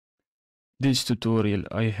This tutorial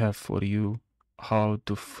I have for you how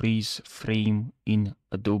to freeze frame in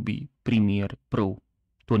Adobe Premiere Pro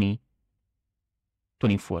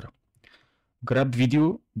 2024. Grab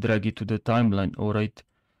video, drag it to the timeline. Alright,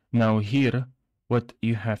 now here what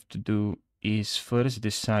you have to do is first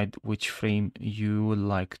decide which frame you would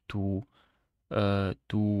like to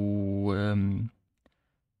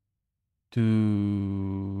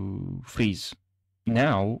freeze.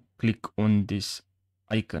 Now click on this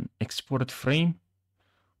icon, export frame,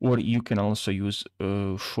 or you can also use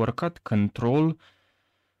a shortcut Control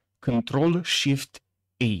Shift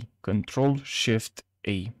A, Control Shift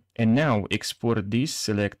A. And now export this,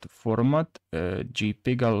 select format,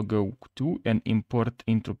 JPEG. I'll go to and import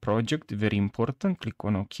into project. Very important. Click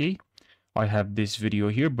on OK. I have this video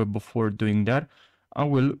here, but before doing that, I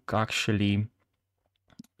will actually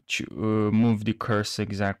move the cursor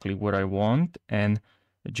exactly where I want and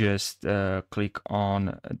just click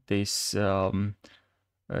on this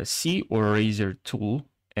C or razor tool,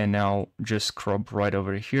 and now just crop right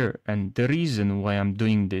over here. And the reason why I'm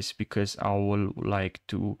doing this, because I will like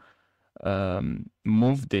to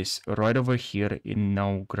move this right over here, and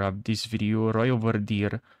now grab this video right over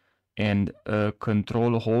there and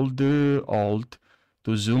control hold the alt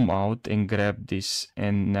to zoom out and grab this.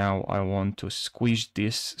 And now I want to squish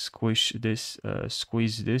this, squish this,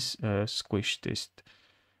 squeeze this, squish this.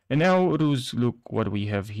 And now look what we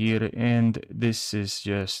have here, and this is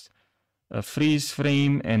just a freeze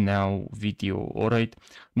frame and now video. Alright,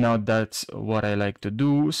 now that's what I like to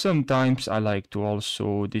do. Sometimes I like to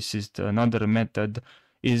also, this is another method,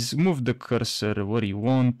 is move the cursor where you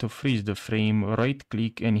want to freeze the frame, right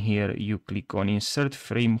click, and here you click on insert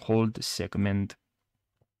frame, hold segment.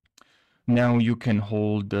 Now you can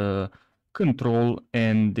hold Control,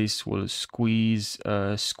 and this will squeeze,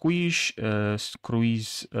 squish,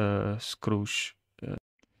 squeeze, scrooge.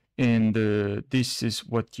 And this is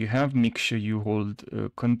what you have. Make sure you hold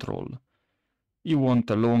Control. You want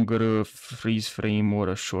a longer freeze frame or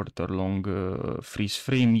a shorter, longer freeze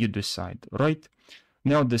frame, you decide, right?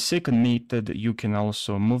 Now the second method, you can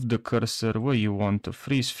also move the cursor where you want to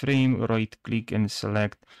freeze frame, right click and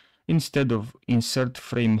select. Instead of insert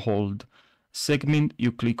frame hold segment,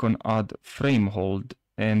 you click on add frame hold,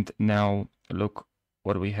 and now look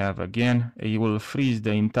what we have again. You will freeze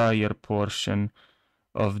the entire portion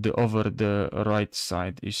of the over the right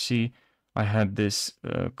side. You see, I had this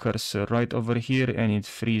cursor right over here, and it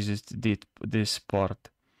freezes this part.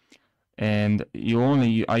 And I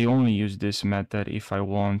only use this method if I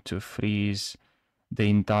want to freeze the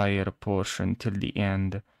entire portion till the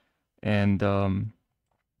end. And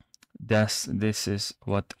this is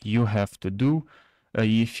what you have to do.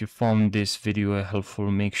 If you found this video helpful,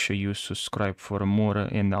 make sure you subscribe for more,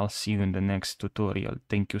 and I'll see you in the next tutorial.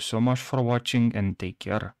 Thank you so much for watching, and take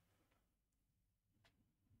care.